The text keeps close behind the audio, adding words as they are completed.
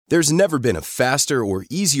There's never been a faster or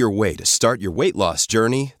easier way to start your weight loss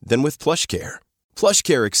journey than with PlushCare.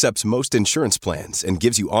 PlushCare accepts most insurance plans and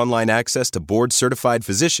gives you online access to board-certified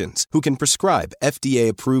physicians who can prescribe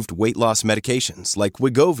FDA-approved weight loss medications like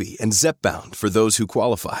Wegovy and Zepbound for those who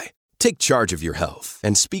qualify. Take charge of your health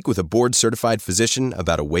and speak with a board-certified physician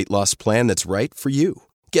about a weight loss plan that's right for you.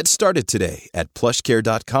 Get started today at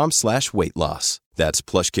plushcare.com/weight loss. That's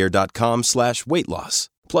plushcare.com/weight loss.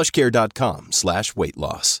 plushcare.com/weight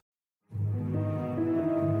loss.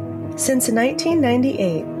 Since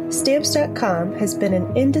 1998, Stamps.com has been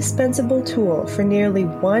an indispensable tool for nearly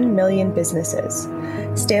 1 million businesses.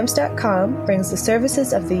 Stamps.com brings the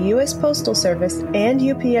services of the U.S. Postal Service and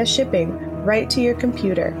UPS shipping right to your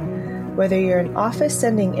computer. Whether you're an office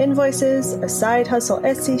sending invoices, a side hustle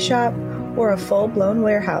Etsy shop, or a full-blown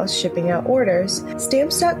warehouse shipping out orders,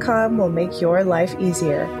 Stamps.com will make your life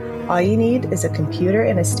easier. All you need is a computer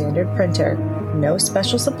and a standard printer. No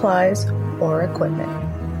special supplies or equipment.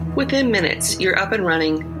 Within minutes, you're up and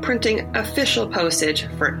running, printing official postage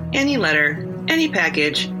for any letter, any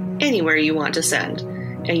package, anywhere you want to send.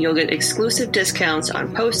 And you'll get exclusive discounts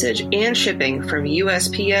on postage and shipping from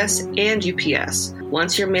USPS and UPS.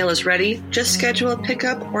 Once your mail is ready, just schedule a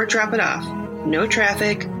pickup or drop it off. No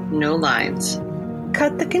traffic, no lines.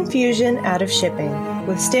 Cut the confusion out of shipping.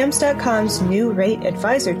 With Stamps.com's new Rate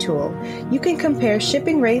Advisor tool, you can compare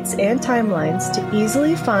shipping rates and timelines to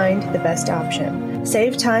easily find the best option.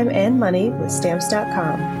 Save time and money with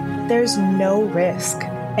Stamps.com. There's no risk.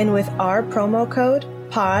 And with our promo code,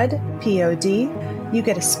 POD, P-O-D, you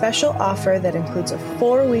get a special offer that includes a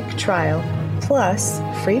 4-week trial, plus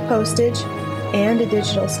free postage and a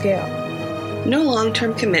digital scale. No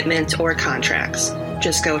long-term commitments or contracts.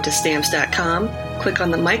 Just go to Stamps.com, click on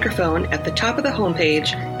the microphone at the top of the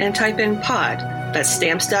homepage, and type in POD. That's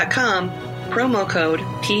Stamps.com, promo code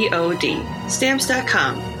POD.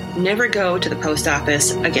 Stamps.com. Never go to the post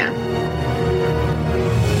office again.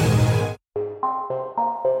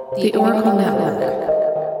 The Oracle Network.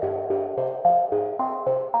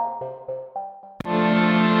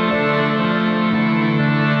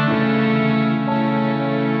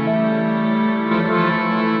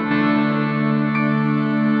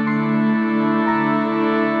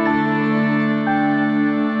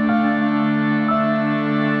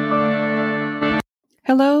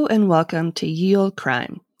 Hello and welcome to Ye Olde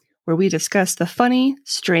Crime, where we discuss the funny,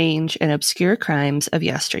 strange, and obscure crimes of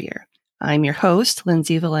yesteryear. I'm your host,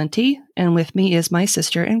 Lindsay Valenti, and with me is my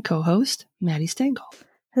sister and co-host, Maddie Stengel.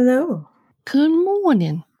 Hello. Good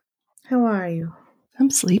morning. How are you?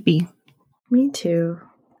 I'm sleepy. Me too.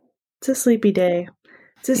 It's a sleepy day.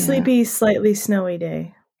 It's a sleepy, slightly snowy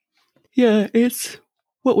day. Yeah, it's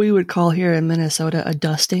what we would call here in Minnesota a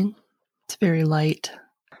dusting. It's very light.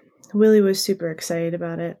 Willie was super excited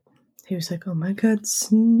about it. He was like, oh my God,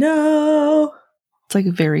 snow! It's like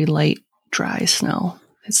very light, dry snow.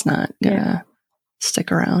 It's not gonna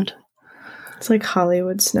stick around. It's like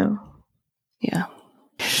Hollywood snow. Yeah.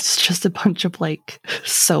 It's just a bunch of like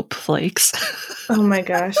soap flakes. Oh my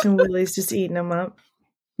gosh, and Willie's just eating them up.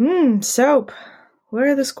 Soap.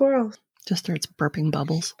 Where are the squirrels? Just starts burping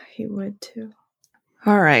bubbles. He would too.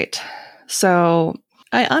 All right. So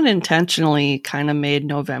I unintentionally kind of made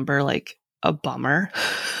November like a bummer.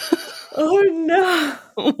 Oh no.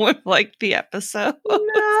 With like the episode.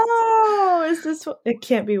 No. Is this it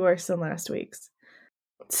can't be worse than last week's.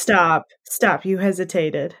 Stop. You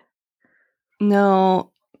hesitated.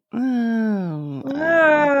 No. What?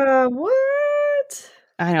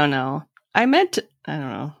 I don't know. I don't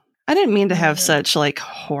know. I didn't mean to have such like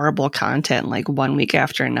horrible content like one week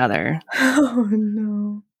after another. Oh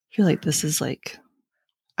no. I feel like this is like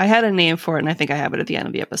I had a name for it, and I think I have it at the end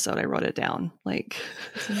of the episode. I wrote it down, like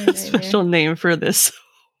a special name for this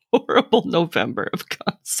horrible November of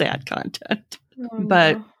sad content. Oh,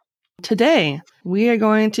 but no. Today, we are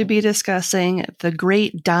going to be discussing the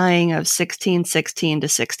Great Dying of 1616 to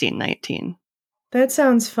 1619. That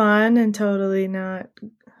sounds fun and totally not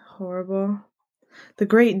horrible. The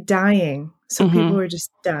Great Dying. So people were just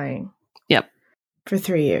dying. Yep. For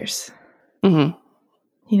 3 years. Mm-hmm.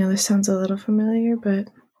 You know, this sounds a little familiar, but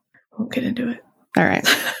won't get into it. All right.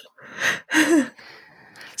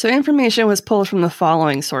 So information was pulled from the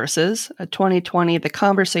following sources. A 2020 The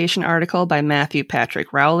Conversation article by Matthew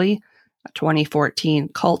Patrick Rowley. A 2014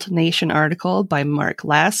 Cult Nation article by Mark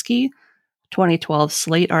Lasky. 2012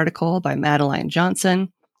 Slate article by Madeline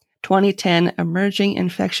Johnson. 2010 Emerging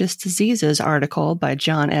Infectious Diseases article by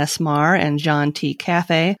John S. Marr and John T.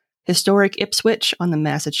 Caffey. Historic Ipswich on the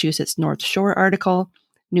Massachusetts North Shore article.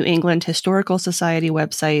 New England Historical Society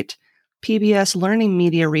website. PBS Learning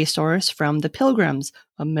Media resource from the Pilgrims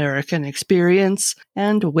American Experience,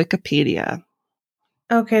 and Wikipedia.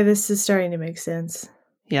 Okay, this is starting to make sense.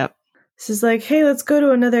 Yep. This is like, hey, let's go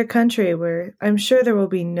to another country where I'm sure there will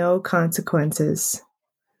be no consequences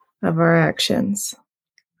of our actions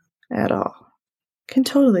at all. Can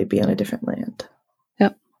totally be on a different land.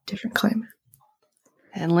 Yep. Different climate.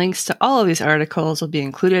 And links to all of these articles will be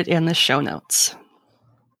included in the show notes.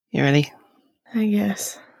 You ready? I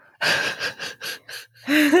guess.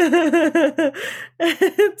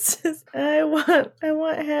 It's just, I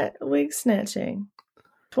want wig snatching.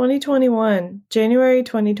 2021, January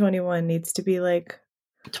 2021 needs to be like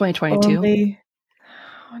 2022.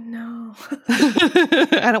 Oh no.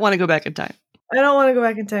 I don't want to go back in time. I don't want to go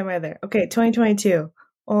back in time either. Okay, 2022.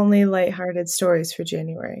 Only lighthearted stories for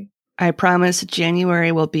January. I promise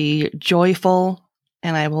January will be joyful,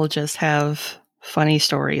 and I will just have funny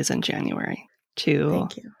stories in January to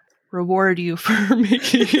reward you for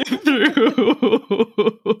making it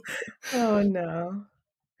through. Oh no.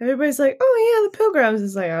 Everybody's like, oh yeah, the Pilgrims.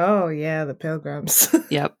 It's like, oh yeah, the Pilgrims.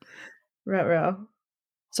 Yep. Ruh-roh.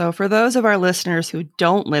 So for those of our listeners who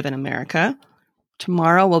don't live in America,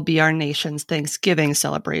 tomorrow will be our nation's Thanksgiving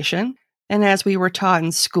celebration. And as we were taught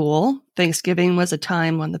in school, Thanksgiving was a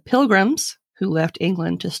time when the Pilgrims, who left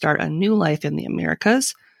England to start a new life in the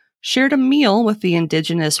Americas, shared a meal with the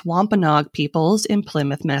indigenous Wampanoag peoples in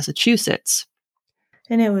Plymouth, Massachusetts.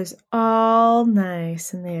 And it was all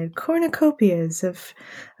nice, and they had cornucopias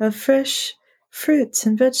of fresh fruits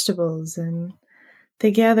and vegetables, and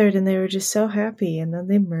they gathered and they were just so happy, and then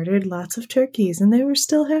they murdered lots of turkeys, and they were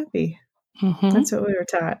still happy. Mm-hmm. That's what we were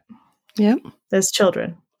taught. Yep. As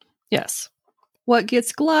children. Yes. What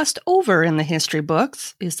gets glossed over in the history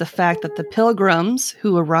books is the fact that the Pilgrims,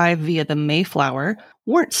 who arrived via the Mayflower,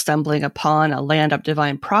 weren't stumbling upon a land of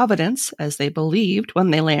divine providence, as they believed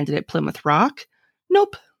when they landed at Plymouth Rock.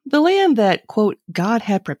 Nope. The land that, quote, God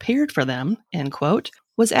had prepared for them, end quote,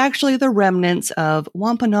 was actually the remnants of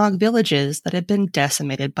Wampanoag villages that had been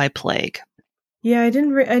decimated by plague. Yeah, I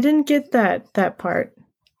didn't get that part.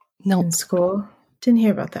 Nope. In school. Didn't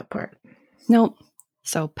hear about that part. Nope.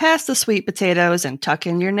 So pass the sweet potatoes and tuck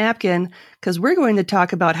in your napkin, because we're going to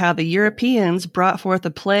talk about how the Europeans brought forth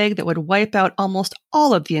a plague that would wipe out almost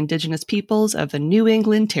all of the indigenous peoples of the New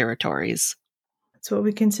England territories. That's what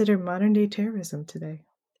we consider modern-day terrorism today.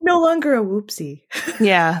 No longer a whoopsie.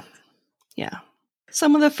 Yeah.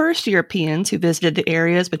 Some of the first Europeans who visited the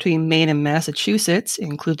areas between Maine and Massachusetts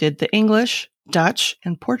included the English, Dutch,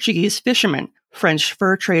 and Portuguese fishermen, French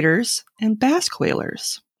fur traders, and Basque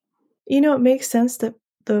whalers. You know, it makes sense that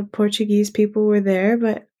the Portuguese people were there,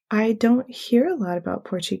 but I don't hear a lot about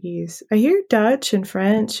Portuguese. I hear Dutch and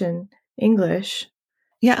French and English.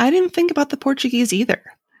 Yeah, I didn't think about the Portuguese either.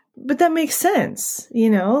 But that makes sense, you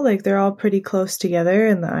know, like they're all pretty close together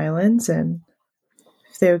in the islands, and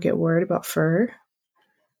if they would get word about fur,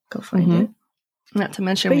 go find it. Not to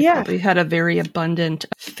mention, we probably had a very abundant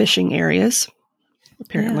fishing areas,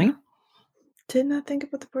 apparently. Yeah. Did not think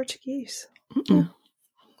about the Portuguese. Mm-mm.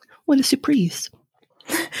 What a surprise.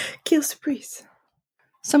 Quelle surprise.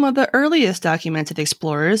 Some of the earliest documented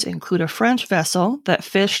explorers include a French vessel that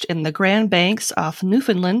fished in the Grand Banks off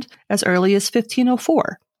Newfoundland as early as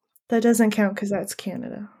 1504. That doesn't count because that's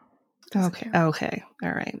Canada. Okay, all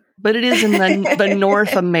right. But it is in the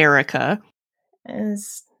North America. And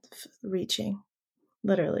it's reaching,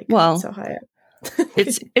 literally. Well, so high up.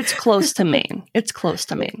 it's close to Maine. It's close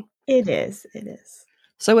to Maine. It is.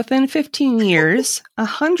 So within 15 years,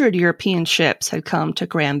 100 European ships had come to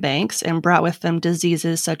Grand Banks and brought with them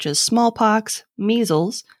diseases such as smallpox,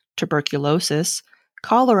 measles, tuberculosis,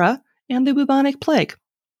 cholera, and the bubonic plague.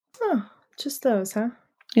 Oh, just those, huh?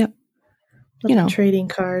 Yep. Little trading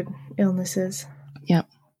card illnesses. Yep.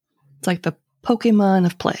 It's like the Pokemon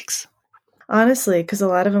of plagues. Honestly, because a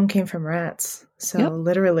lot of them came from rats. So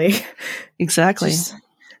literally. Exactly.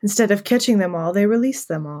 Instead of catching them all, they released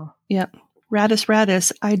them all. Yep. Rattus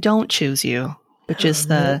rattus, I don't choose you, which is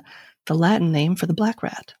the Latin name for the black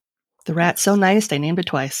rat. The rat's so nice, they named it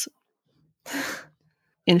twice.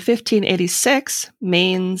 In 1586,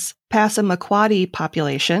 Maine's Passamaquoddy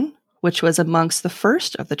population, which was amongst the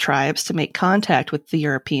first of the tribes to make contact with the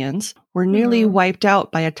Europeans, were nearly wiped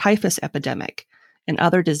out by a typhus epidemic, and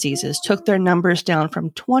other diseases took their numbers down from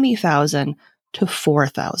 20,000 to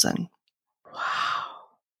 4,000. Wow.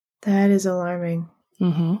 That is alarming.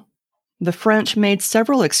 Mm-hmm. The French made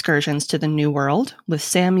several excursions to the New World, with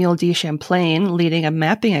Samuel de Champlain leading a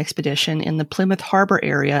mapping expedition in the Plymouth Harbor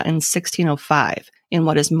area in 1605, in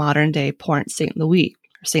what is modern-day Port St. Louis,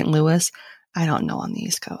 or St. Louis. I don't know on the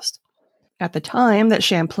East Coast. At the time that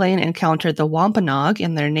Champlain encountered the Wampanoag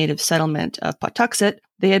in their native settlement of Pawtuxet,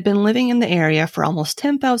 they had been living in the area for almost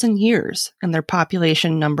 10,000 years, and their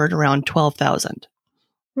population numbered around 12,000.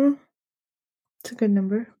 It's a good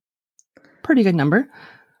number. Pretty good number.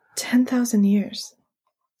 10,000 years.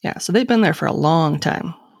 Yeah, so they've been there for a long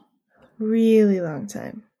time. Really long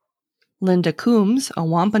time. Linda Coombs, a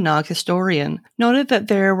Wampanoag historian, noted that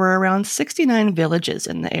there were around 69 villages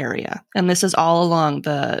in the area, and this is all along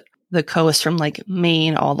the coast from like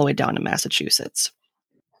Maine all the way down to Massachusetts.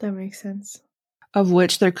 That makes sense. Of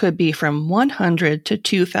which there could be from 100 to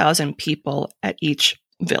 2,000 people at each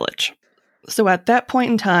village. So at that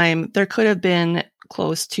point in time, there could have been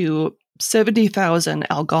close to 70,000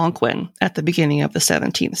 Algonquin at the beginning of the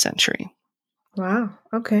 17th century. Wow,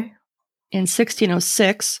 okay. In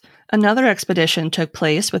 1606, another expedition took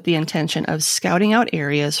place with the intention of scouting out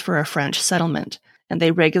areas for a French settlement, and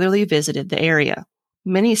they regularly visited the area.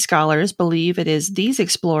 Many scholars believe it is these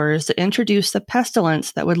explorers that introduced the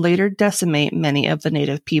pestilence that would later decimate many of the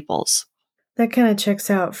native peoples. That kind of checks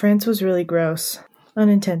out. France was really gross.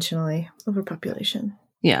 Unintentionally. Overpopulation.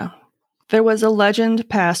 Yeah. There was a legend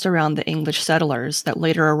passed around the English settlers that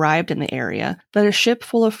later arrived in the area that a ship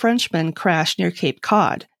full of Frenchmen crashed near Cape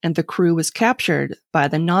Cod, and the crew was captured by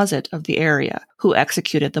the Nauset of the area, who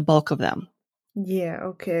executed the bulk of them. Yeah,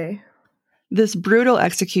 okay. This brutal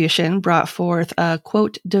execution brought forth a,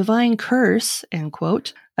 quote, divine curse, end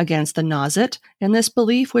quote, against the Nauset, and this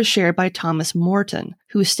belief was shared by Thomas Morton,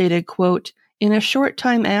 who stated, quote, in a short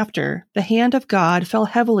time after, the hand of God fell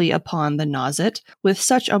heavily upon the Nauset with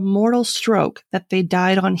such a mortal stroke that they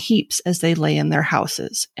died on heaps as they lay in their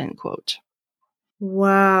houses, end quote.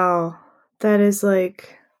 Wow. That is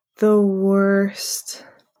like the worst.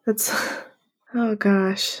 That's, oh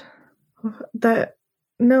gosh.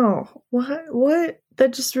 No. What?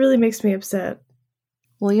 That just really makes me upset.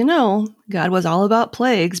 Well, you know, God was all about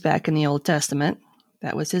plagues back in the Old Testament.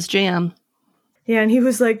 That was his jam. Yeah, and he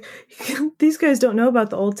was like, these guys don't know about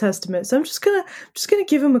the Old Testament, so I'm just gonna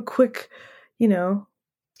give them a quick,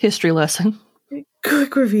 history lesson.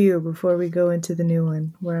 Quick review before we go into the new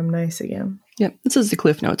one, where I'm nice again. Yep, this is the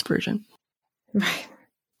Cliff Notes version. Right.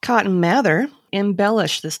 Cotton Mather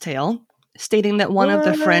embellished this tale, stating that one of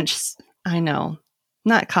the French... I know,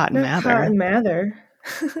 not Cotton Mather. Cotton Mather.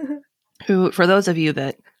 Who, for those of you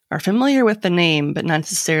that are familiar with the name, but not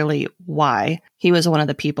necessarily why, he was one of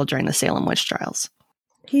the people during the Salem witch trials.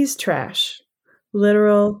 He's trash.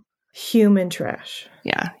 Literal human trash.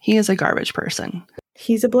 Yeah, he is a garbage person.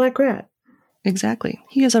 He's a black rat. Exactly.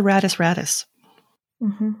 He is a ratus.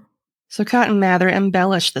 Mm-hmm. So Cotton Mather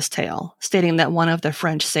embellished this tale, stating that one of the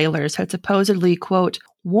French sailors had supposedly, quote,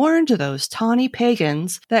 warned those tawny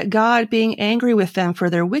pagans that God, being angry with them for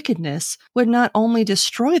their wickedness, would not only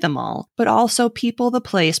destroy them all, but also people the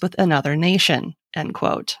place with another nation, end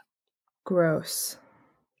quote. Gross.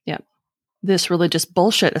 Yep. This religious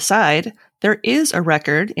bullshit aside, there is a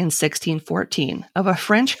record in 1614 of a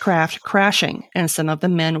French craft crashing, and some of the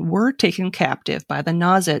men were taken captive by the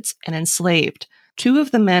Nausets and enslaved. 2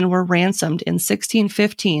 of the men were ransomed in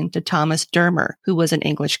 1615 to Thomas Dermer, who was an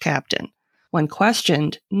English captain. When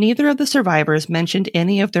questioned, neither of the survivors mentioned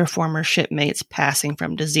any of their former shipmates passing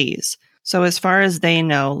from disease. So as far as they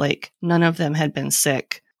know, none of them had been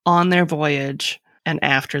sick on their voyage and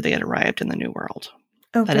after they had arrived in the New World.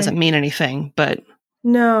 Okay. That doesn't mean anything, but...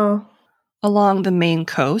 No. Along the Maine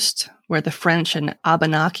coast, where the French and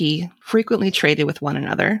Abenaki frequently traded with one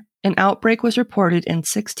another, an outbreak was reported in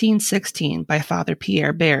 1616 by Father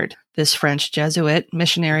Pierre Baird. This French Jesuit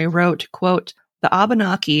missionary wrote, quote, the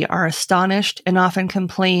Abenaki are astonished and often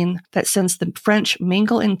complain that since the French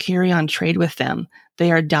mingle and carry on trade with them,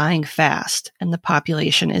 they are dying fast and the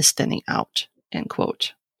population is thinning out, end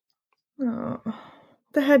quote. Oh,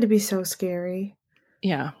 that had to be so scary.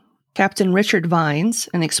 Yeah. Captain Richard Vines,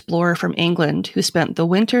 an explorer from England who spent the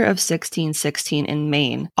winter of 1616 in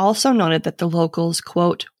Maine, also noted that the locals,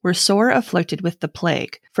 quote, were sore afflicted with the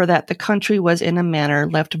plague, for that the country was in a manner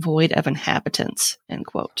left void of inhabitants, end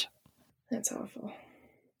quote. That's awful.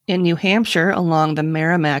 In New Hampshire, along the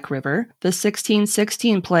Merrimack River, the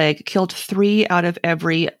 1616 plague killed 3 out of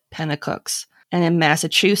every Penacooks. And in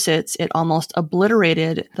Massachusetts, it almost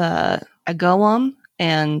obliterated the Agawam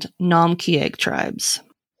and Namkieg tribes.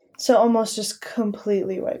 So almost just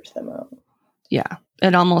completely wiped them out. Yeah,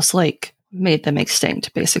 it almost made them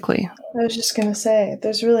extinct, basically. I was just going to say,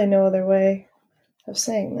 there's really no other way of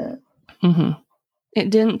saying that. Mm-hmm. It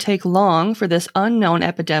didn't take long for this unknown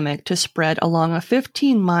epidemic to spread along a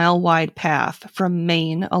 15-mile wide path from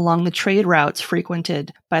Maine along the trade routes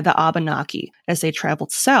frequented by the Abenaki as they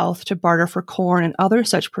traveled south to barter for corn and other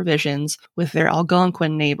such provisions with their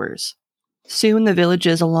Algonquin neighbors. Soon the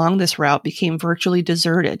villages along this route became virtually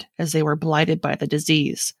deserted as they were blighted by the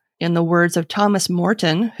disease. In the words of Thomas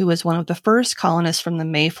Morton, who was one of the first colonists from the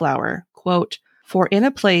Mayflower, quote, "For in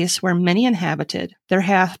a place where many inhabited, there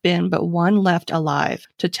hath been but one left alive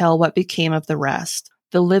to tell what became of the rest,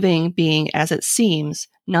 the living being, as it seems,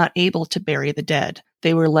 not able to bury the dead.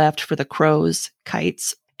 They were left for the crows,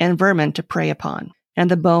 kites, and vermin to prey upon.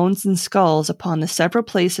 And the bones and skulls upon the several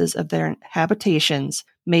places of their habitations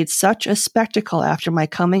made such a spectacle after my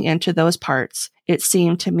coming into those parts, it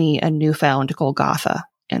seemed to me a newfound Golgotha."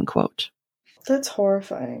 End quote. That's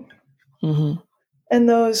horrifying. Mm-hmm. And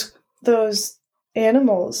those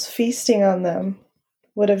animals feasting on them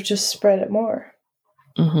would have just spread it more.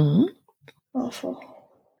 Mm-hmm. Awful.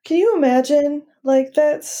 Can you imagine? Like,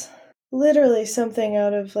 that's literally something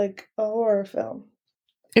out of, like, a horror film.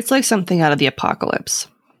 It's like something out of the apocalypse.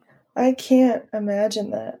 I can't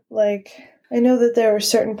imagine that. Like, I know that there were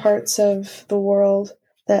certain parts of the world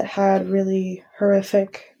that had really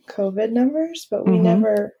horrific COVID numbers, but we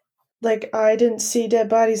never, like, I didn't see dead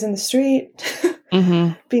bodies in the street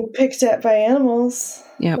being picked at by animals.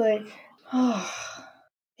 Yep. Like, oh,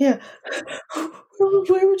 yeah.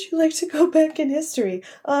 Where would you like to go back in history?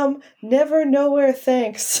 Never, nowhere,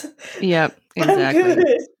 thanks. Yep, exactly. I'm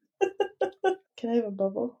good. Can I have a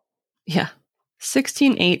bubble? Yeah.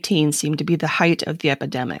 1618 seemed to be the height of the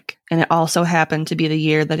epidemic, and it also happened to be the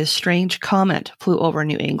year that a strange comet flew over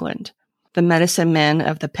New England. The medicine men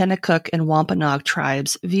of the Pennacook and Wampanoag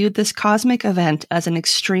tribes viewed this cosmic event as an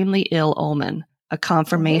extremely ill omen, a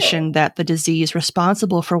confirmation that the disease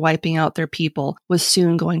responsible for wiping out their people was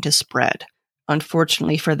soon going to spread.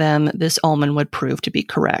 Unfortunately for them, this omen would prove to be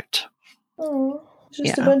correct. Oh,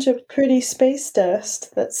 just a bunch of pretty space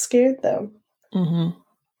dust that scared them. Mm-hmm.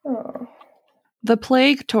 Oh. The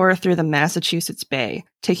plague tore through the Massachusetts Bay,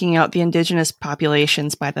 taking out the indigenous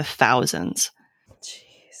populations by the thousands.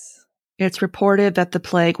 Jeez. It's reported that the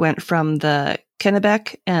plague went from the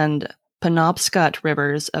Kennebec and Penobscot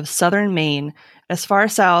rivers of southern Maine as far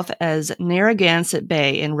south as Narragansett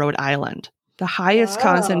Bay in Rhode Island. The highest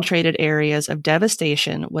concentrated areas of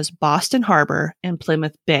devastation was Boston Harbor and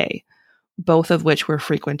Plymouth Bay, both of which were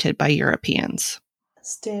frequented by Europeans.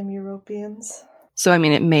 Those damn Europeans. So, I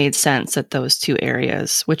mean, it made sense that those two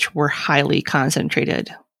areas, which were highly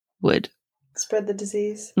concentrated, would spread the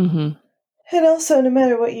disease. Mm-hmm. And also, no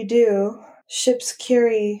matter what you do, ships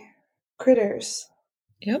carry critters.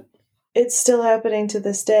 Yep. It's still happening to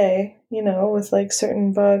this day, you know, with like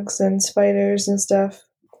certain bugs and spiders and stuff.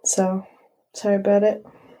 So, sorry about it.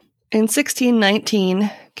 In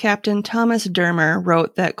 1619, Captain Thomas Dermer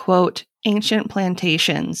wrote that, quote, "Ancient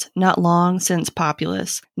plantations, not long since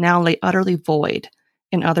populous, now lay utterly void.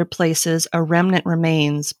 In other places, a remnant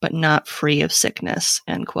remains, but not free of sickness,"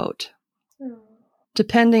 end quote. Oh.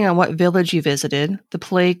 Depending on what village you visited, the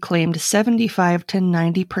plague claimed 75 to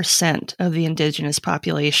 90% of the indigenous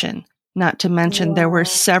population. Not to mention there were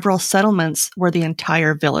several settlements where the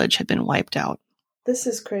entire village had been wiped out. This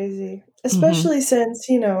is crazy. Especially since,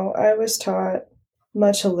 you know, I was taught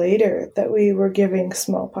much later that we were giving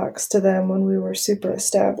smallpox to them when we were super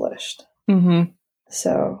established. Mm-hmm.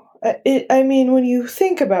 So, I mean, when you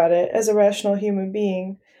think about it as a rational human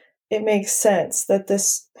being, it makes sense that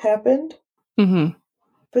this happened. Mm-hmm.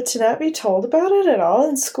 But to not be told about it at all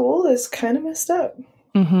in school is kind of messed up.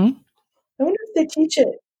 Mm-hmm. I wonder if they teach it.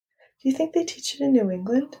 Do you think they teach it in New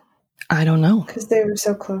England? I don't know. Because they were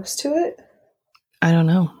so close to it? I don't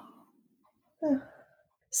know.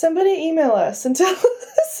 Somebody email us and tell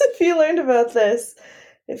us if you learned about this.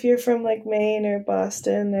 If you're from like Maine or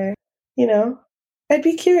Boston or, you know, I'd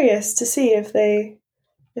be curious to see if they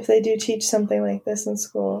do teach something like this in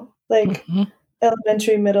school, like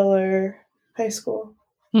elementary, middle, or high school.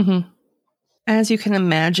 Mm-hmm. As you can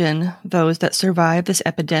imagine, those that survived this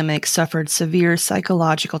epidemic suffered severe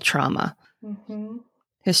psychological trauma. Mm-hmm.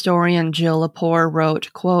 Historian Jill Lepore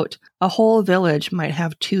wrote, quote, "A whole village might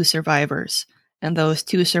have 2 survivors, and those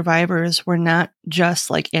 2 survivors were not just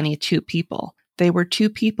like any 2 people. They were 2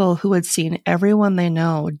 people who had seen everyone they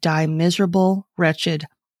know die miserable, wretched,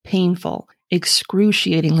 painful,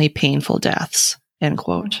 excruciatingly painful deaths," end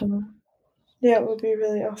quote. Mm-hmm. Yeah, it would be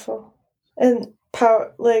really awful. And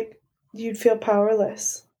you'd feel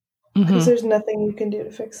powerless because there's nothing you can do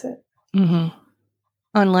to fix it. Mm-hmm.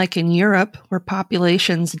 Unlike in Europe, where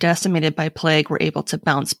populations decimated by plague were able to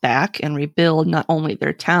bounce back and rebuild not only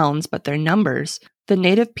their towns but their numbers, the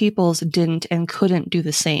native peoples didn't and couldn't do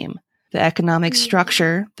the same. The economic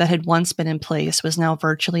structure that had once been in place was now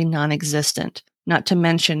virtually non-existent. Not to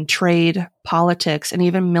mention trade, politics, and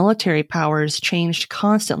even military powers changed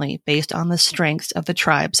constantly based on the strengths of the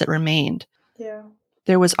tribes that remained. Yeah.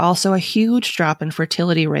 There was also a huge drop in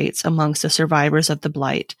fertility rates amongst the survivors of the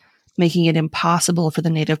blight, making it impossible for the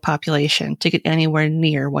native population to get anywhere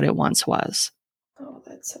near what it once was. Oh,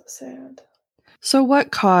 that's so sad. So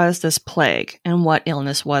what caused this plague, and what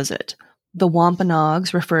illness was it? The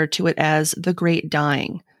Wampanoags referred to it as the Great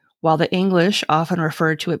Dying, while the English often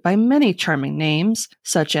referred to it by many charming names,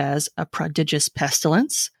 such as a prodigious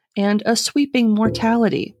pestilence and a sweeping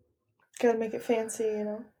mortality. Gotta make it fancy, you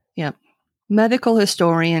know? Yep. Medical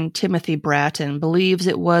historian Timothy Bratton believes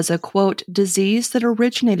it was a, quote, disease that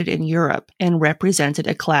originated in Europe and represented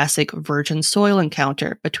a classic virgin soil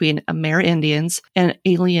encounter between Amerindians and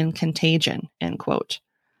alien contagion, end quote.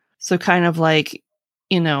 So kind of like,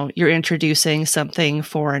 you know, you're introducing something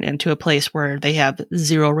foreign into a place where they have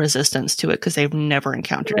zero resistance to it because they've never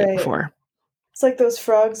encountered it before. It's like those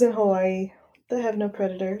frogs in Hawaii that have no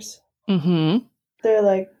predators. Mm-hmm. They're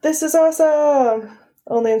like, this is awesome!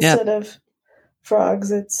 Only instead of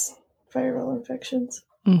frogs, it's viral infections.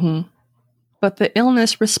 Mm-hmm. But the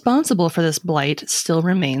illness responsible for this blight still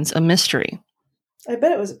remains a mystery. I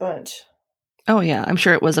bet it was a bunch. Oh yeah, I'm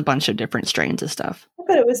sure it was a bunch of different strains of stuff. I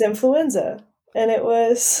bet it was influenza, and it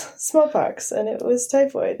was smallpox, and it was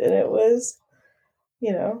typhoid, and it was,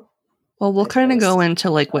 you know. Well, we'll kind of go into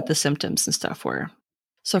like what the symptoms and stuff were.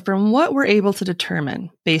 So from what we're able to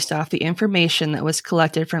determine, based off the information that was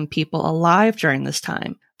collected from people alive during this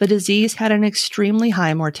time, the disease had an extremely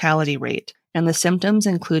high mortality rate, and the symptoms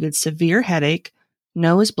included severe headache,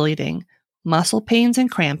 nose bleeding, muscle pains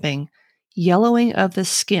and cramping, yellowing of the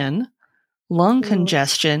skin, lung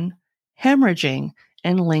congestion, hemorrhaging,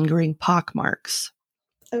 and lingering pockmarks.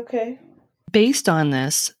 Okay. Based on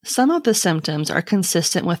this, some of the symptoms are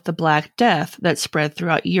consistent with the Black Death that spread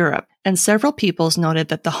throughout Europe, and several peoples noted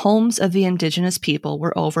that the homes of the indigenous people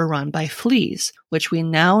were overrun by fleas, which we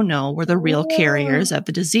now know were the real carriers of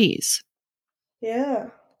the disease. Yeah.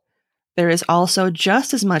 There is also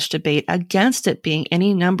just as much debate against it being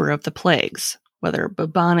any number of the plagues, whether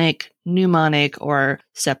bubonic, pneumonic, or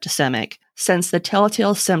septicemic, since the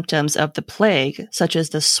telltale symptoms of the plague, such as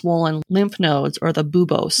the swollen lymph nodes or the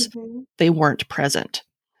buboes, they weren't present.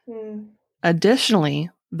 Additionally,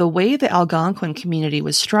 the way the Algonquin community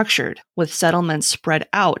was structured, with settlements spread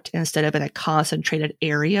out instead of in a concentrated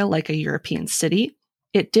area like a European city,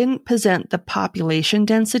 it didn't present the population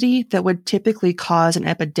density that would typically cause an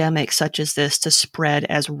epidemic such as this to spread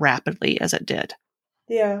as rapidly as it did.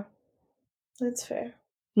 Yeah, that's fair.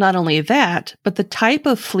 Not only that, but the type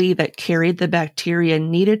of flea that carried the bacteria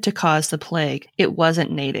needed to cause the plague, it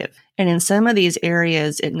wasn't native. And in some of these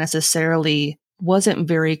areas, it necessarily wasn't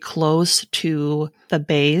very close to the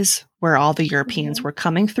bays where all the Europeans were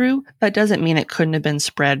coming through. That doesn't mean it couldn't have been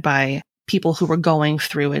spread by people who were going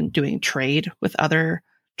through and doing trade with other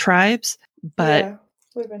tribes, but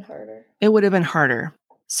would have been harder. It would have been harder.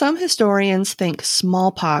 Some historians think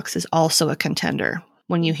smallpox is also a contender.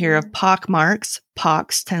 When you hear of pockmarks,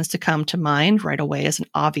 pox tends to come to mind right away as an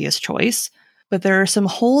obvious choice. But there are some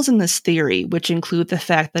holes in this theory, which include the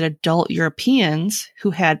fact that adult Europeans,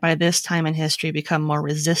 who had by this time in history become more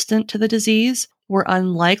resistant to the disease, were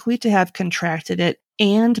unlikely to have contracted it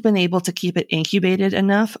and been able to keep it incubated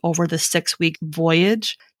enough over the 6-week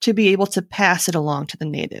voyage to be able to pass it along to the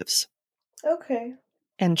natives. Okay.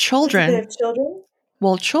 And children... Did they have children?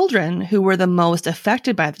 Well, children who were the most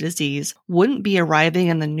affected by the disease wouldn't be arriving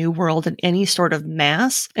in the New World in any sort of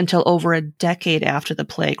mass until over a decade after the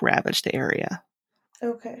plague ravaged the area.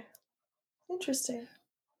 Okay. Interesting.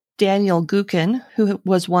 Daniel Gookin, who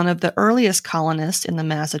was one of the earliest colonists in the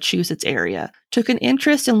Massachusetts area, took an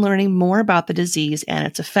interest in learning more about the disease and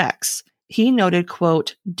its effects. He noted,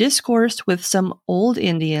 quote, discoursed with some old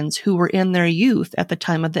Indians who were in their youth at the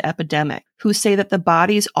time of the epidemic, who say that the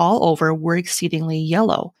bodies all over were exceedingly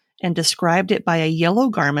yellow, and described it by a yellow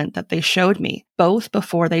garment that they showed me, both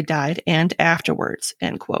before they died and afterwards,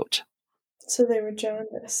 end quote. So they were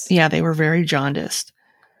jaundiced. Yeah, they were very jaundiced.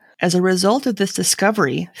 As a result of this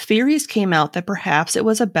discovery, theories came out that perhaps it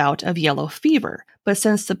was a bout of yellow fever, but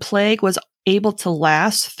since the plague was able to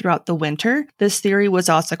last throughout the winter, this theory was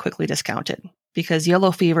also quickly discounted because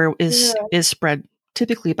yellow fever is spread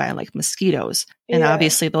typically by like mosquitoes, and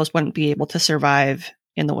obviously those wouldn't be able to survive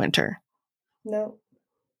in the winter. No.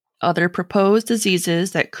 Other proposed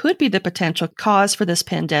diseases that could be the potential cause for this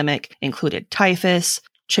pandemic included typhus,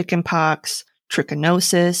 chickenpox,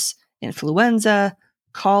 trichinosis, influenza,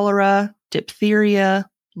 cholera, diphtheria,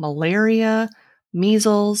 malaria,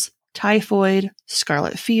 measles, typhoid,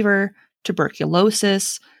 scarlet fever,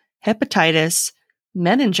 tuberculosis, hepatitis,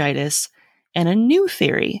 meningitis, and a new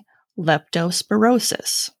theory,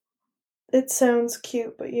 leptospirosis. It sounds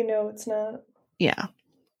cute, but you know it's not. Yeah.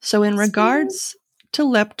 So in regards to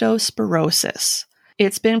leptospirosis.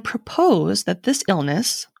 It's been proposed that this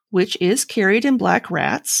illness, which is carried in black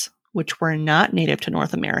rats, which were not native to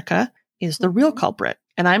North America, is the real culprit.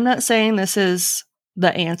 And I'm not saying this is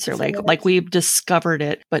the answer, like we've discovered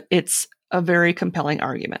it, but it's a very compelling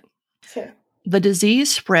argument. Okay. The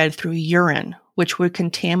disease spread through urine, which would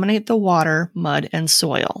contaminate the water, mud, and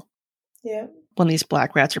soil. Yeah. When these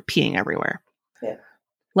black rats are peeing everywhere. Yeah.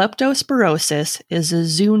 Leptospirosis is a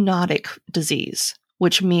zoonotic disease,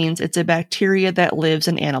 which means it's a bacteria that lives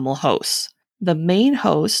in animal hosts. The main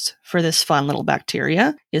host for this fun little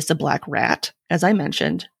bacteria is the black rat, as I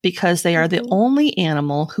mentioned, because they are the only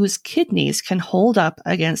animal whose kidneys can hold up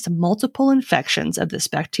against multiple infections of this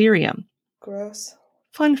bacterium. Gross.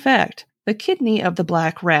 Fun fact, the kidney of the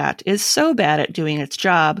black rat is so bad at doing its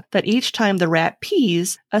job that each time the rat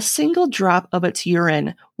pees, a single drop of its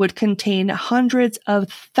urine would contain hundreds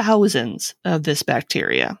of thousands of this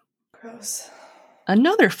bacteria. Gross.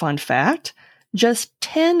 Another fun fact, just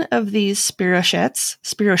 10 of these spirochetes,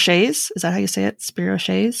 is that how you say it?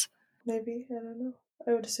 Spirochetes? Maybe, I don't know.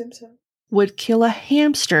 I would assume so. Would kill a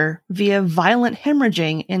hamster via violent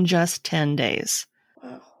hemorrhaging in just 10 days.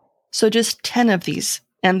 Wow. So just 10 of these,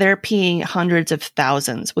 and they're peeing hundreds of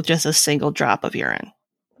thousands with just a single drop of urine.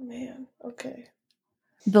 Man, okay.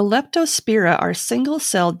 The Leptospira are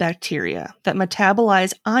single-celled bacteria that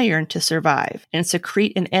metabolize iron to survive and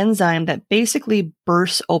secrete an enzyme that basically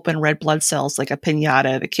bursts open red blood cells like a piñata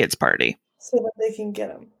at a kid's party. So that they can get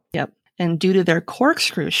them. Yep. And due to their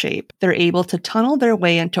corkscrew shape, they're able to tunnel their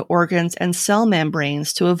way into organs and cell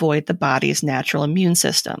membranes to avoid the body's natural immune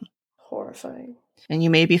system. Horrifying. And you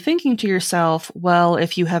may be thinking to yourself, well,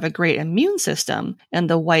 if you have a great immune system and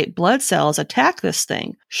the white blood cells attack this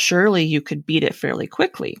thing, surely you could beat it fairly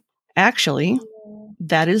quickly. Actually,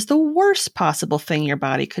 that is the worst possible thing your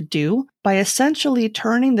body could do. By essentially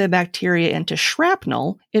turning the bacteria into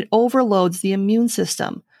shrapnel, it overloads the immune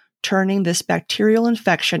system, turning this bacterial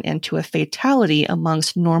infection into a fatality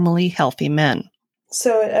amongst normally healthy men.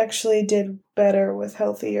 So it actually did better with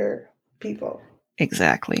healthier people.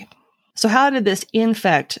 Exactly. So how did this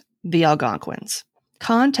infect the Algonquins?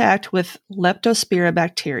 Contact with Leptospira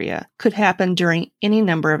bacteria could happen during any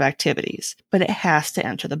number of activities, but it has to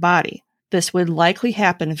enter the body. This would likely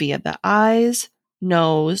happen via the eyes,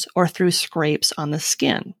 nose, or through scrapes on the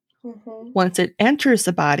skin. Mm-hmm. Once it enters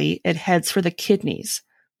the body, it heads for the kidneys.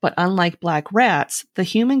 But unlike black rats, the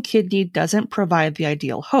human kidney doesn't provide the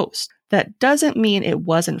ideal host. That doesn't mean it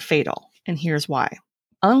wasn't fatal, and here's why.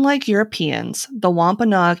 Unlike Europeans, the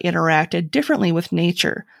Wampanoag interacted differently with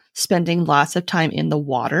nature, spending lots of time in the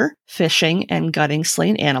water, fishing, and gutting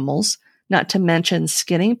slain animals, not to mention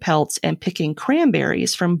skinning pelts and picking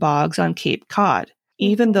cranberries from bogs on Cape Cod.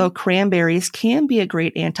 Even though cranberries can be a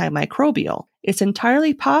great antimicrobial, it's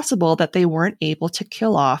entirely possible that they weren't able to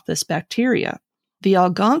kill off this bacteria. The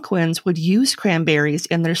Algonquins would use cranberries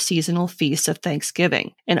in their seasonal feasts of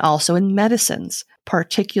Thanksgiving, and also in medicines,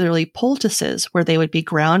 particularly poultices, where they would be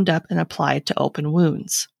ground up and applied to open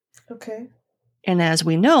wounds. Okay. And as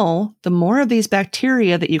we know, the more of these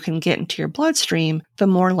bacteria that you can get into your bloodstream, the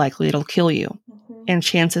more likely it'll kill you. Mm-hmm. And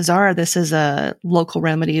chances are this is a local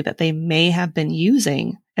remedy that they may have been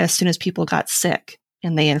using as soon as people got sick,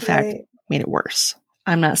 and they in fact made it worse.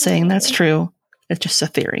 I'm not saying that's true. It's just a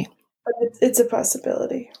theory. But it's a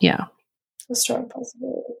possibility. Yeah. A strong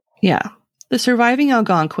possibility. Yeah. The surviving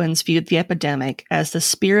Algonquins viewed the epidemic as the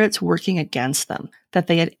spirits working against them, that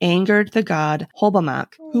they had angered the god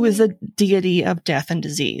Hobomok, who is the deity of death and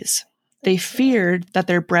disease. They feared that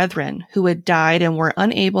their brethren, who had died and were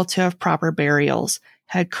unable to have proper burials,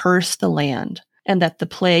 had cursed the land, and that the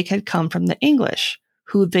plague had come from the English,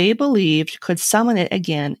 who they believed could summon it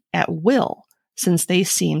again at will, since they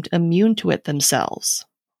seemed immune to it themselves.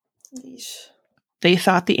 Yeesh. They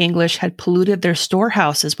thought the English had polluted their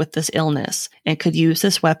storehouses with this illness and could use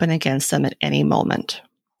this weapon against them at any moment.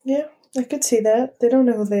 Yeah, I could see that. They don't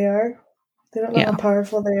know who they are. They don't know how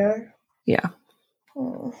powerful they are. Yeah.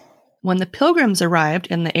 Oh. When the Pilgrims arrived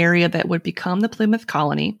in the area that would become the Plymouth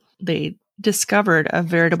colony, they discovered a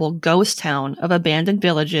veritable ghost town of abandoned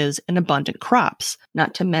villages and abundant crops,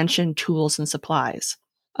 not to mention tools and supplies.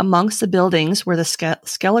 Amongst the buildings were the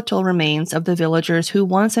skeletal remains of the villagers who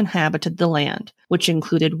once inhabited the land, which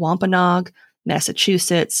included Wampanoag,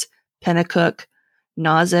 Massachusetts, Pennacook,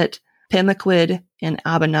 Nauset, Pemaquid, and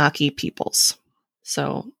Abenaki peoples.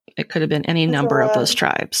 So it could have been any number of those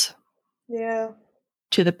tribes. Yeah.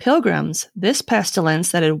 To the Pilgrims, this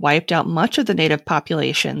pestilence that had wiped out much of the native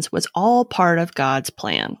populations was all part of God's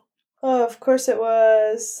plan. Oh, of course it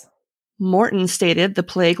was. Morton stated the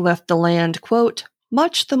plague left the land, quote,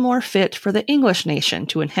 much the more fit for the English nation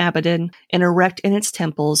to inhabit in and erect in its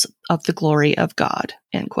temples of the glory of God."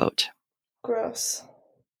 End quote. Gross.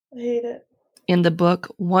 I hate it. In the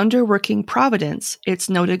book Wonder-Working Providence, it's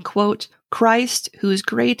noted, quote, "Christ, whose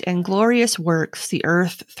great and glorious works the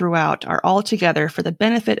earth throughout are altogether for the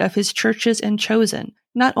benefit of his churches and chosen,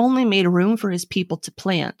 not only made room for his people to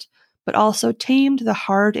plant, but also tamed the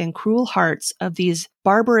hard and cruel hearts of these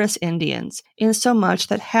barbarous Indians, insomuch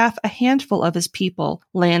that half a handful of his people,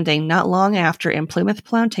 landing not long after in Plymouth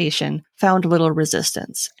Plantation, found little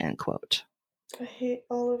resistance." End quote. I hate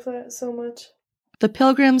all of that so much. The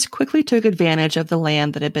Pilgrims quickly took advantage of the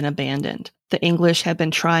land that had been abandoned. The English had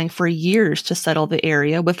been trying for years to settle the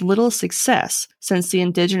area with little success, since the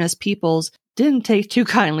indigenous peoples didn't take too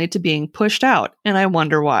kindly to being pushed out, and I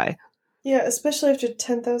wonder why. Yeah, especially after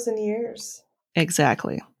 10,000 years.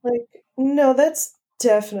 Exactly. Like, no, that's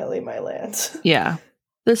definitely my land. Yeah.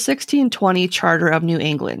 The 1620 Charter of New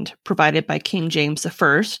England, provided by King James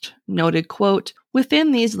I, noted, quote,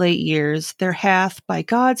 "Within these late years there hath, by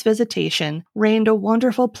God's visitation, reigned a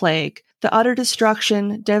wonderful plague, the utter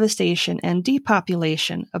destruction, devastation, and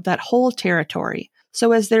depopulation of that whole territory,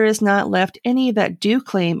 so as there is not left any that do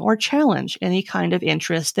claim or challenge any kind of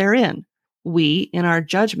interest therein. We, in our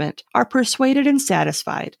judgment, are persuaded and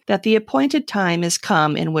satisfied that the appointed time is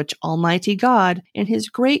come in which Almighty God, in his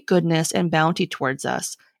great goodness and bounty towards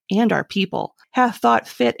us, and our people, hath thought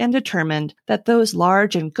fit and determined that those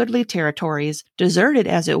large and goodly territories, deserted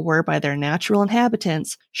as it were by their natural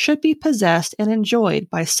inhabitants, should be possessed and enjoyed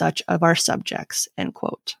by such of our subjects." End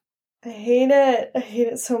quote. I hate it. I hate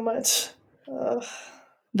it so much. Ugh.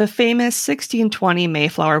 The famous 1620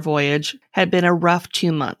 Mayflower voyage had been a rough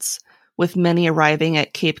 2 months, with many arriving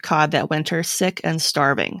at Cape Cod that winter sick and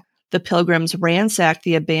starving. The Pilgrims ransacked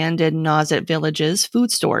the abandoned Nauset village's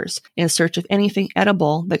food stores in search of anything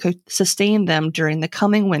edible that could sustain them during the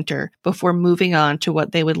coming winter before moving on to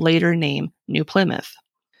what they would later name New Plymouth.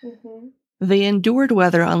 Mm-hmm. They endured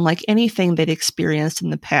weather unlike anything they'd experienced in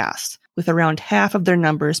the past, with around half of their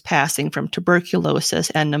numbers passing from tuberculosis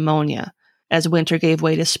and pneumonia. As winter gave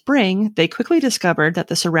way to spring, they quickly discovered that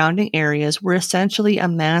the surrounding areas were essentially a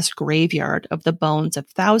mass graveyard of the bones of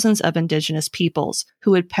thousands of indigenous peoples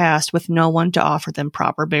who had passed with no one to offer them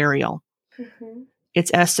proper burial. Mm-hmm.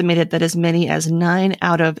 It's estimated that as many as 9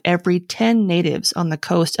 out of every 10 natives on the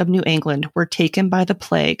coast of New England were taken by the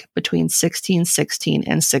plague between 1616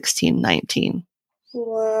 and 1619.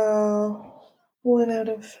 Wow. 9 out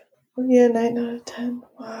of 10.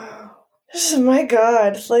 Wow. My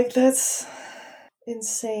God, like that's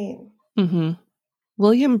insane. Mm-hmm.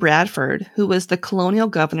 William Bradford, who was the colonial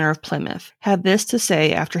governor of Plymouth, had this to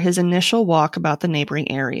say after his initial walk about the neighboring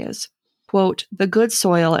areas. Quote, "The good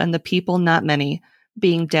soil and the people not many,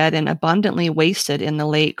 being dead and abundantly wasted in the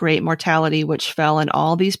late great mortality which fell in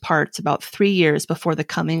all these parts about 3 years before the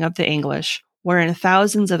coming of the English, wherein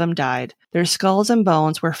thousands of them died, their skulls and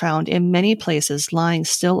bones were found in many places lying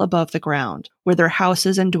still above the ground, where their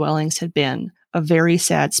houses and dwellings had been, a very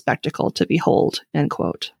sad spectacle to behold." End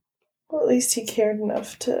quote. Well, at least he cared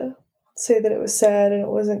enough to say that it was sad and it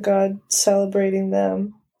wasn't God celebrating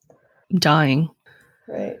them. Dying.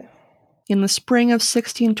 Right. In the spring of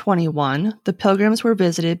 1621, the Pilgrims were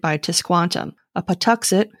visited by Tisquantum, a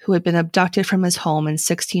Patuxet who had been abducted from his home in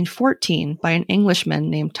 1614 by an Englishman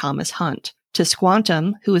named Thomas Hunt.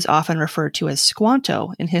 Tisquantum, who is often referred to as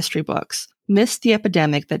Squanto in history books, missed the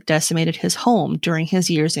epidemic that decimated his home during his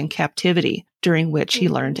years in captivity, during which he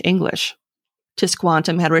learned English.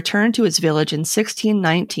 Tisquantum had returned to his village in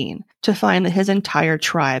 1619 to find that his entire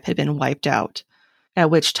tribe had been wiped out, at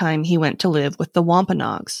which time he went to live with the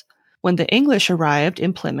Wampanoags. When the English arrived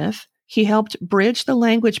in Plymouth, he helped bridge the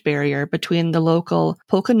language barrier between the local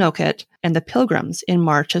Pokanoket and the Pilgrims in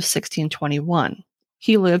March of 1621.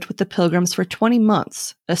 He lived with the Pilgrims for 20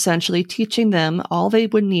 months, essentially teaching them all they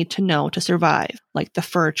would need to know to survive, like the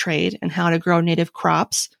fur trade and how to grow native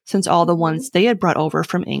crops, since all the ones they had brought over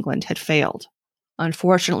from England had failed.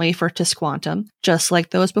 Unfortunately for Tisquantum, just like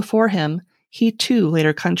those before him, he too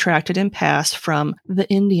later contracted and passed from the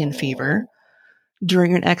Indian fever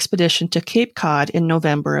during an expedition to Cape Cod in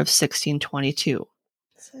November of 1622.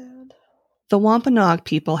 Sad. The Wampanoag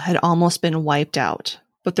people had almost been wiped out,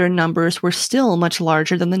 but their numbers were still much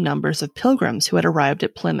larger than the numbers of Pilgrims who had arrived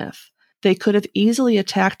at Plymouth. They could have easily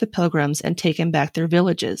attacked the Pilgrims and taken back their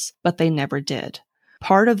villages, but they never did.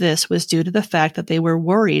 Part of this was due to the fact that they were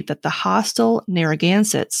worried that the hostile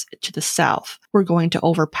Narragansetts to the south were going to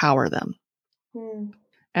overpower them.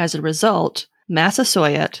 As a result,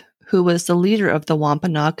 Massasoit, who was the leader of the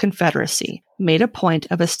Wampanoag Confederacy, made a point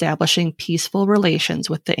of establishing peaceful relations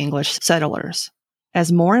with the English settlers.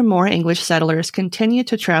 As more and more English settlers continued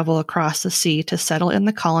to travel across the sea to settle in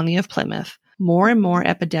the colony of Plymouth, more and more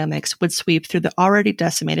epidemics would sweep through the already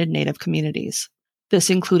decimated native communities. This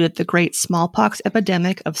included the Great Smallpox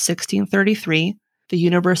Epidemic of 1633, the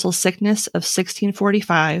Universal Sickness of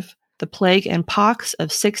 1645, the Plague and Pox of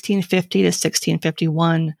 1650 to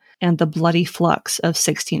 1651, and the Bloody Flux of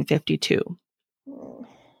 1652.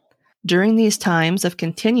 During these times of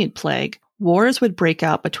continued plague, wars would break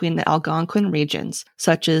out between the Algonquin regions,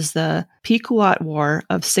 such as the Pequot War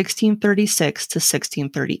of 1636 to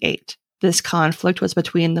 1638. This conflict was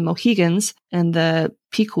between the Mohegans and the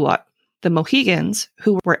Pequot. The Mohegans,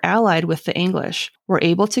 who were allied with the English, were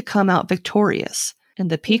able to come out victorious, and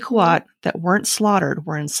the Pequot that weren't slaughtered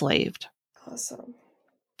were enslaved. Awesome.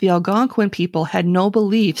 The Algonquin people had no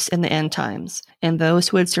beliefs in the end times, and those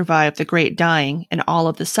who had survived the Great Dying and all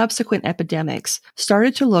of the subsequent epidemics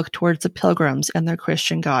started to look towards the Pilgrims and their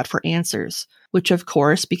Christian God for answers, which of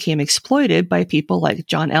course became exploited by people like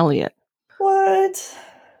John Eliot. What?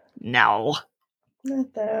 No.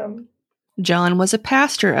 Not them. John was a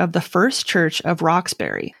pastor of the First Church of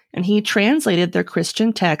Roxbury, and he translated their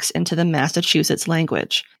Christian texts into the Massachusetts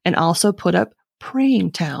language, and also put up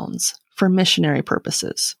praying towns for missionary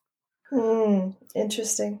purposes.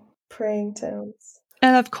 Interesting. Praying towns.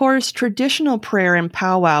 And of course, traditional prayer and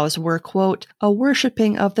powwows were, quote, a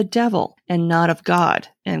worshiping of the devil and not of God,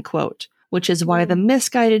 end quote, which is why the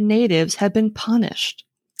misguided natives had been punished.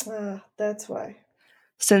 That's why.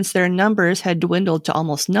 Since their numbers had dwindled to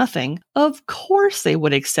almost nothing, of course they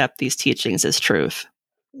would accept these teachings as truth.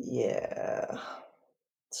 Yeah.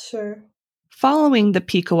 Sure. Following the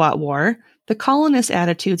Pequot War, the colonists'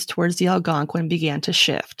 attitudes towards the Algonquin began to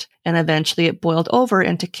shift, and eventually it boiled over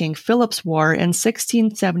into King Philip's War in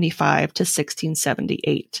 1675 to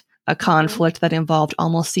 1678, a conflict that involved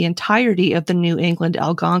almost the entirety of the New England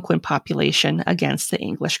Algonquin population against the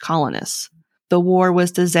English colonists. The war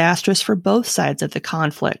was disastrous for both sides of the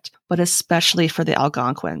conflict, but especially for the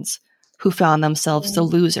Algonquins, who found themselves the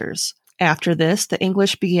losers. After this, the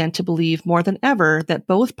English began to believe more than ever that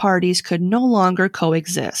both parties could no longer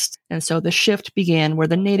coexist, and so the shift began where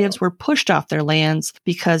the natives were pushed off their lands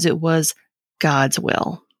because it was God's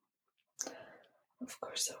will. Of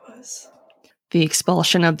course it was. The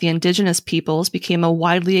expulsion of the indigenous peoples became a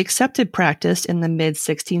widely accepted practice in the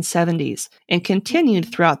mid-1670s and continued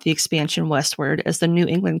throughout the expansion westward as the New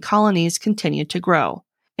England colonies continued to grow.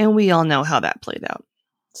 And we all know how that played out.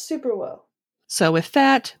 Super well. So with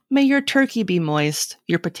that, may your turkey be moist,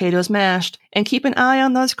 your potatoes mashed, and keep an eye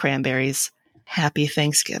on those cranberries. Happy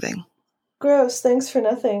Thanksgiving. Gross. Thanks for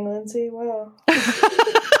nothing, Lindsay. Wow.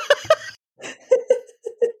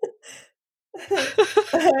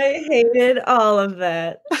 I hated all of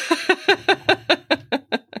that.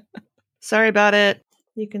 Sorry about it.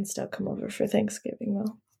 You can still come over for Thanksgiving,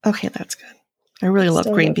 though. Okay, that's good. I really love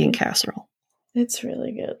Still green love bean it. casserole. It's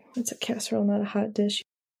really good. It's a casserole, not a hot dish.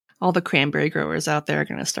 All the cranberry growers out there are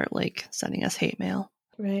going to start sending us hate mail.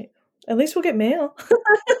 Right. At least we'll get mail.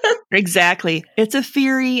 Exactly. It's a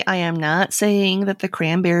theory. I am not saying that the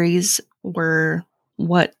cranberries were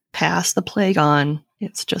what passed the plague on.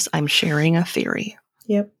 It's just I'm sharing a theory.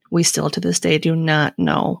 Yep. We still to this day do not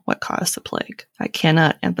know what caused the plague. I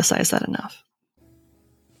cannot emphasize that enough.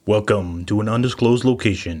 Welcome to an undisclosed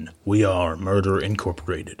location. We are Murder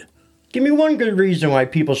Incorporated. Give me one good reason why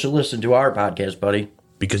people should listen to our podcast, buddy.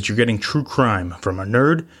 Because you're getting true crime from a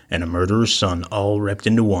nerd and a murderer's son all wrapped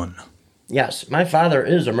into one. Yes, my father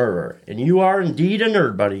is a murderer, and you are indeed a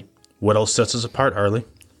nerd, buddy. What else sets us apart, Harley?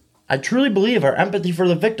 I truly believe our empathy for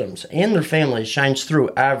the victims and their families shines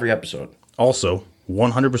through every episode. Also,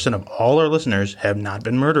 100% of all our listeners have not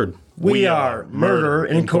been murdered. We are Murder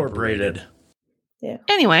Incorporated. Yeah.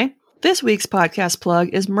 Anyway, this week's podcast plug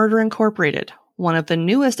is Murder Incorporated, one of the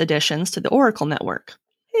newest additions to the Oracle Network.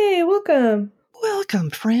 Hey, welcome. Welcome,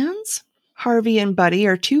 friends. Harvey and Buddy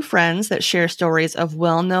are two friends that share stories of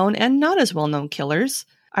well-known and not as well-known killers.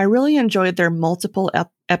 I really enjoyed their multiple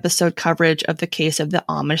episode coverage of the case of the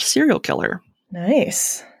Amish serial killer.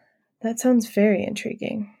 Nice. That sounds very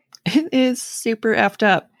intriguing. It is super effed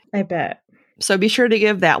up. I bet. So be sure to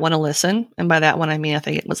give that one a listen. And by that one, I mean, I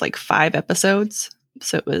think it was 5 episodes.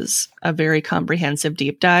 So it was a very comprehensive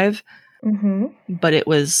deep dive. Mm-hmm. But it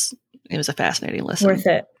was a fascinating listen. Worth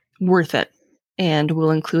it. Worth it. And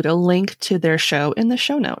we'll include a link to their show in the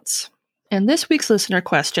show notes. And this week's listener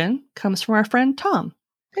question comes from our friend Tom.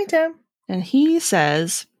 Hey, Tom. And he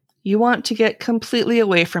says, you want to get completely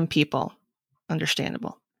away from people.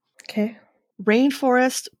 Understandable. Okay.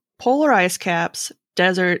 Rainforest, polar ice caps,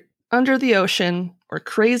 desert, under the ocean, or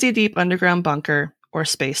crazy deep underground bunker, or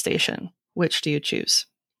space station. Which do you choose?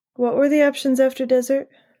 What were the options after desert?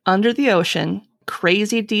 Under the ocean,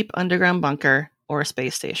 crazy deep underground bunker, or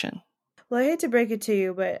space station. Well, I hate to break it to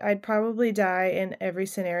you, but I'd probably die in every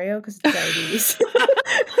scenario because it's diabetes.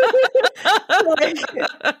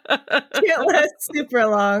 Can't last super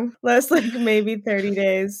long. Last like maybe 30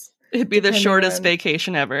 days. It'd be the shortest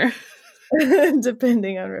vacation ever.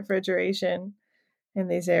 Depending on refrigeration in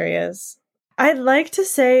these areas. I'd like to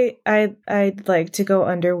say I'd like to go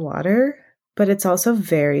underwater, but it's also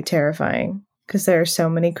very terrifying because there are so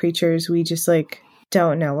many creatures we just like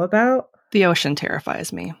don't know about. The ocean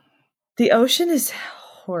terrifies me. The ocean is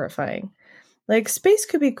horrifying. Like space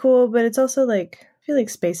could be cool, but it's also like I feel like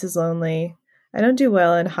space is lonely. I don't do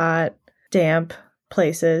well in hot, damp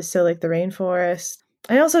places, so like the rainforest.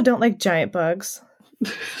 I also don't like giant bugs.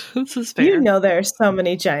 This is fair. You know there are so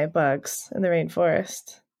many giant bugs in the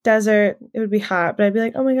rainforest. Desert, it would be hot, but I'd be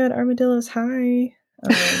like, oh my god, armadillos, hi.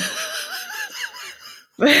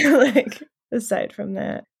 But like, aside from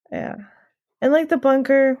that, yeah. And like the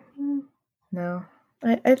bunker, no.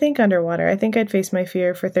 I think underwater. I think I'd face my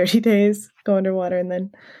fear for 30 days, go underwater, and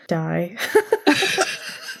then die.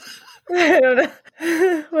 I don't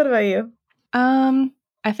know. What about you?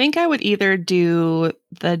 I think I would either do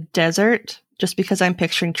the desert, just because I'm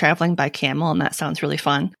picturing traveling by camel, and that sounds really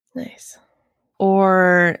fun. Nice.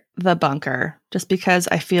 Or the bunker, just because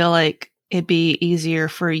I feel like it'd be easier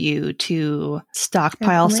for you to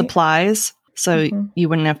stockpile supplies, so you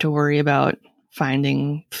wouldn't have to worry about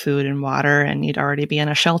finding food and water, and you'd already be in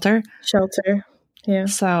a shelter. Yeah.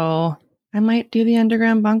 So I might do the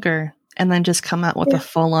underground bunker, and then just come out with a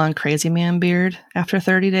full-on crazy man beard after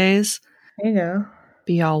 30 days. There you go.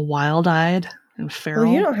 Be all wild-eyed and feral.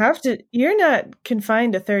 Well, you don't have to. You're not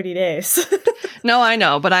confined to 30 days. No, I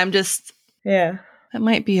know, but I'm just... Yeah. That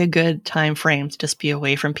might be a good time frame to just be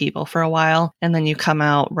away from people for a while, and then you come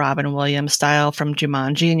out Robin Williams style from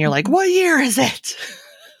Jumanji, and you're like, what year is it?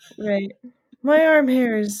 Right. My arm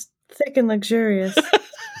hair is thick and luxurious.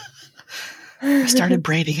 I started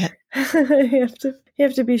braiding it. You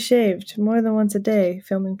have to be shaved more than once a day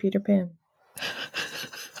filming Peter Pan.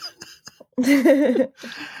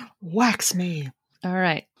 Wax me. All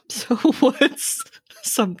right. So what's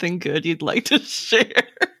something good you'd like to share?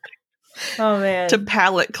 Oh, man. To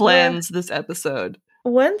palate cleanse this episode.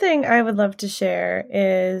 One thing I would love to share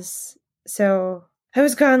is, so I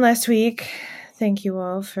was gone last week. Thank you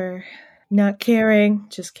all for not caring.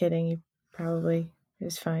 Just kidding. You probably, it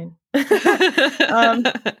was fine.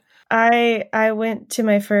 I went to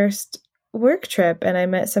my first work trip and I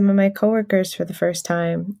met some of my coworkers for the first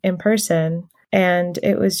time in person. And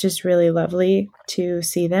it was just really lovely to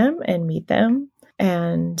see them and meet them.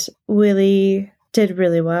 And Willie did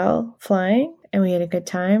really well flying, and we had a good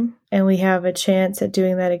time. And we have a chance at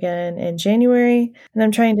doing that again in January. And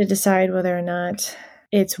I'm trying to decide whether or not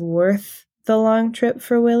it's worth the long trip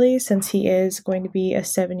for Willie, since he is going to be a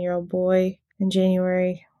 7-year-old boy in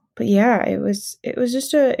January. But yeah, it was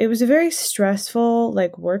a very stressful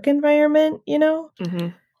like work environment, you know? Mm-hmm.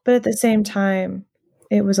 But at the same time,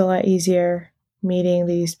 it was a lot easier meeting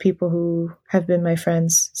these people who have been my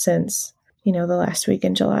friends since, you know, the last week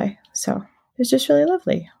in July. So it's just really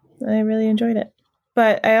lovely. I really enjoyed it.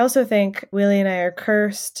 But I also think Willie and I are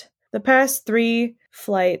cursed. The past 3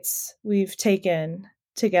 flights we've taken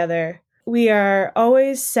together, we are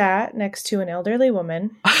always sat next to an elderly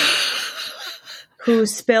woman who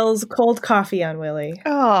spills cold coffee on Willie.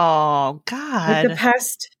 Oh, God. Like the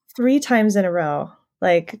past 3 times in a row,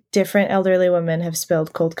 like different elderly women have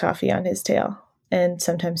spilled cold coffee on his tail and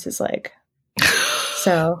sometimes his leg.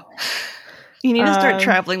 So... You need to start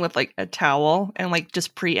traveling with like a towel and like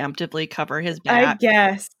just preemptively cover his back. I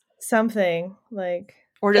guess something like,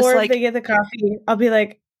 or just if they get the coffee, I'll be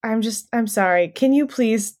like, I'm sorry. Can you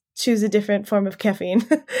please choose a different form of caffeine?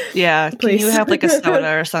 Yeah. Can you have like a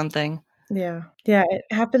soda or something? Yeah. Yeah. It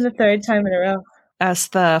happened the 3rd time in a row.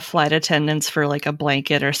 Ask the flight attendants for like a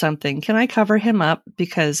blanket or something. Can I cover him up?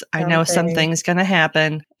 Because I know something's going to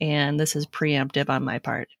happen and this is preemptive on my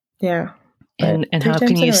part. Yeah. And how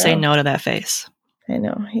can you say no to that face? I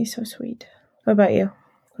know. He's so sweet. What about you?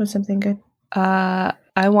 What's something good? I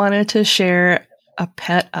wanted to share a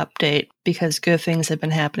pet update because good things have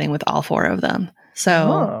been happening with all 4 of them.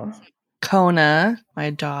 So Kona,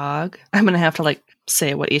 my dog, I'm going to have to like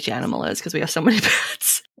say what each animal is because we have so many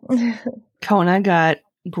pets. Kona got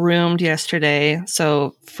groomed yesterday.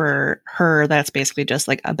 So for her, that's basically just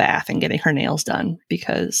like a bath and getting her nails done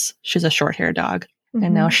because she's a short-haired dog. Mm-hmm.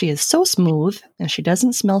 And now she is so smooth and she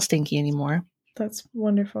doesn't smell stinky anymore. That's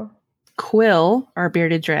wonderful. Quill, our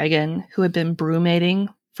bearded dragon, who had been brumating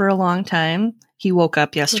for a long time, he woke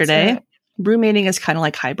up yesterday. Brumating is kind of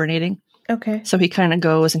like hibernating. Okay. So he kind of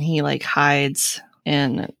goes and he like hides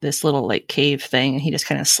in this little like cave thing, and he just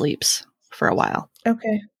kind of sleeps for a while.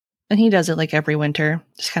 Okay. And he does it like every winter,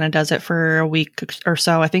 just kind of does it for a week or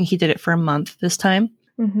so. I think he did it for a month this time.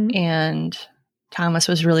 Mm-hmm. And Thomas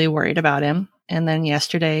was really worried about him. And then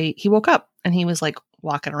yesterday he woke up and he was like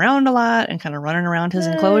walking around a lot and kind of running around his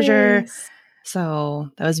enclosure. So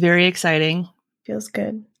that was very exciting. Feels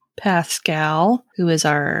good. Pascal, who is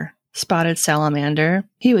our spotted salamander,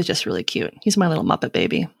 he was just really cute. He's my little Muppet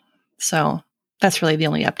baby. So that's really the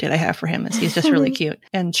only update I have for him, is he's just really cute.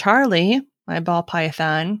 And Charlie, my ball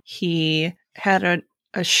python, he had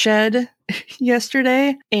a shed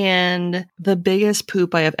yesterday, and the biggest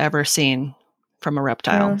poop I have ever seen from a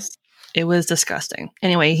reptile. Gross. It was disgusting.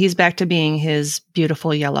 Anyway, he's back to being his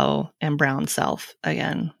beautiful yellow and brown self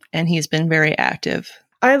again, and he's been very active.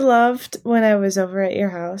 I loved when I was over at your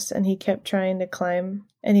house and he kept trying to climb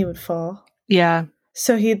and he would fall. Yeah.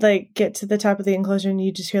 So he'd like get to the top of the enclosure and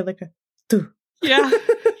you just hear like a doo. Yeah.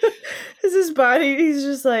 It's his body. He's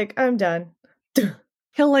just like, I'm done. Doo.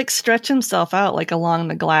 He'll like stretch himself out like along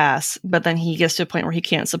the glass, but then he gets to a point where he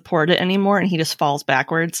can't support it anymore and he just falls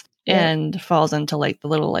backwards and falls into like the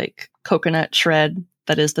little like coconut shred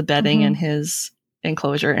that is the bedding in his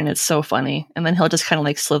enclosure, and it's so funny. And then he'll just kind of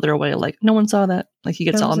like slither away like no one saw that. Like he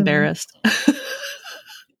gets That all was embarrassed.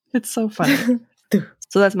 It's so funny.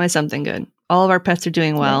 So that's my something good. All of our pets are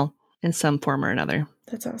doing well in some form or another.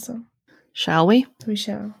 That's awesome. Shall we? We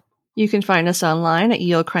shall. You can find us online at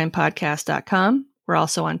yeoldcrimepodcast.com. We're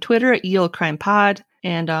also on Twitter at yeoldcrimepod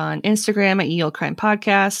and on Instagram at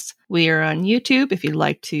yeoldcrimepodcast. We are on YouTube if you'd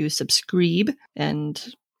like to subscribe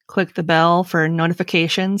and click the bell for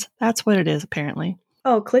notifications. That's what it is, apparently.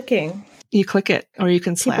 Oh, clicking. You click it, or you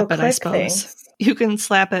can slap People it, I click suppose. things. You can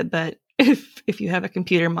slap it, but if you have a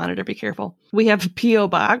computer monitor, be careful. We have a P.O.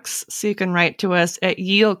 Box, so you can write to us at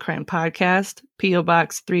Yield Crime Podcast, P.O.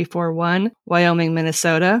 Box 341, Wyoming,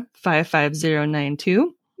 Minnesota,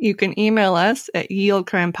 55092. You can email us at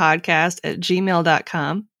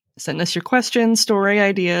yieldcrimepodcast@gmail.com. Send us your questions, story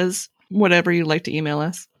ideas, whatever you'd like to email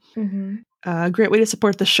us. Mm-hmm. A great way to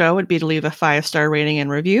support the show would be to leave a 5-star rating and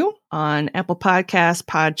review on Apple Podcasts,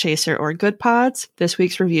 Podchaser, or Good Pods. This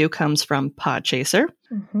week's review comes from Podchaser,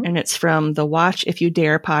 and it's from the Watch If You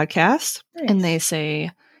Dare podcast. Nice. And they say,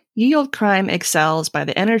 Yield Crime excels by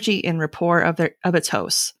the energy and rapport of its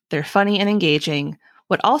hosts. They're funny and engaging.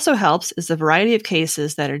 What also helps is the variety of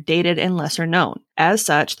cases that are dated and lesser known. As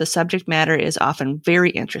such, the subject matter is often very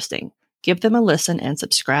interesting. Give them a listen and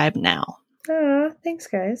subscribe now. Thanks,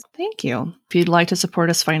 guys. Thank you. If you'd like to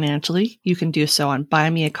support us financially, you can do so on Buy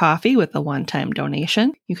Me a Coffee with a one-time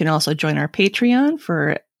donation. You can also join our Patreon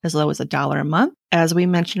for as low as $1 a month. As we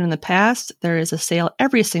mentioned in the past, there is a sale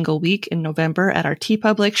every single week in November at our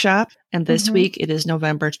TeePublic shop. And this week it is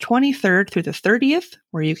November 23rd through the 30th,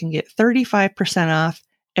 where you can get 35% off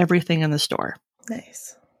everything in the store.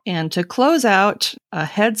 Nice. And to close out, a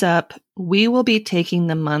heads up, we will be taking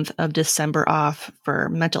the month of December off for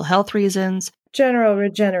mental health reasons. General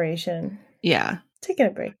regeneration. Yeah. Taking a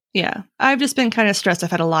break. Yeah. I've just been kind of stressed. I've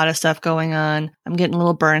had a lot of stuff going on. I'm getting a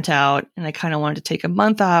little burnt out, and I kind of wanted to take a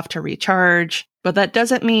month off to recharge. But that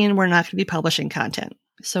doesn't mean we're not going to be publishing content.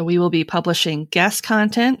 So we will be publishing guest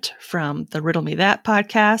content from the Riddle Me That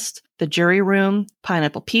podcast, The Jury Room,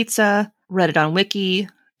 Pineapple Pizza, Reddit on Wiki,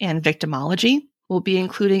 and Victimology. We'll be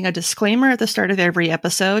including a disclaimer at the start of every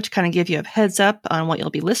episode to kind of give you a heads up on what you'll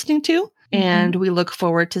be listening to. And we look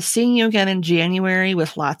forward to seeing you again in January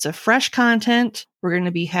with lots of fresh content. We're going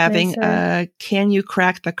to be having a Can You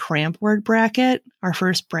Crack the Cramp Word bracket, our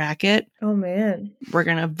first bracket. Oh, man. We're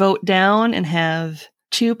going to vote down and have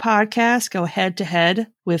 2 podcasts go head to head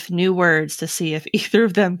with new words to see if either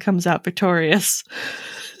of them comes out victorious.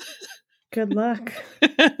 Good luck.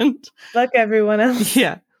 Luck, everyone else.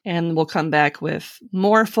 Yeah. And we'll come back with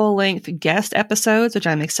more full-length guest episodes, which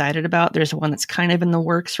I'm excited about. There's one that's kind of in the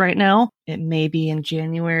works right now. It may be in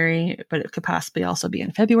January, but it could possibly also be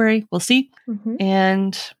in February. We'll see.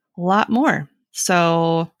 And a lot more.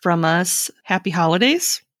 So from us, happy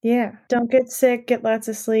holidays. Yeah. Don't get sick. Get lots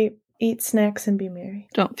of sleep. Eat snacks and be merry.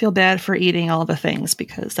 Don't feel bad for eating all the things,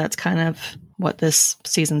 because that's kind of what this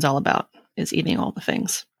season's all about, is eating all the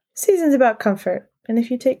things. Season's about comfort. And if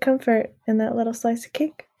you take comfort in that little slice of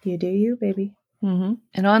cake, you do you, baby. And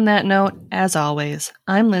on that note, as always,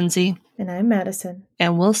 I'm Lindsay. And I'm Madison.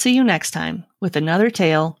 And we'll see you next time with another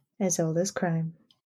tale as old as crime.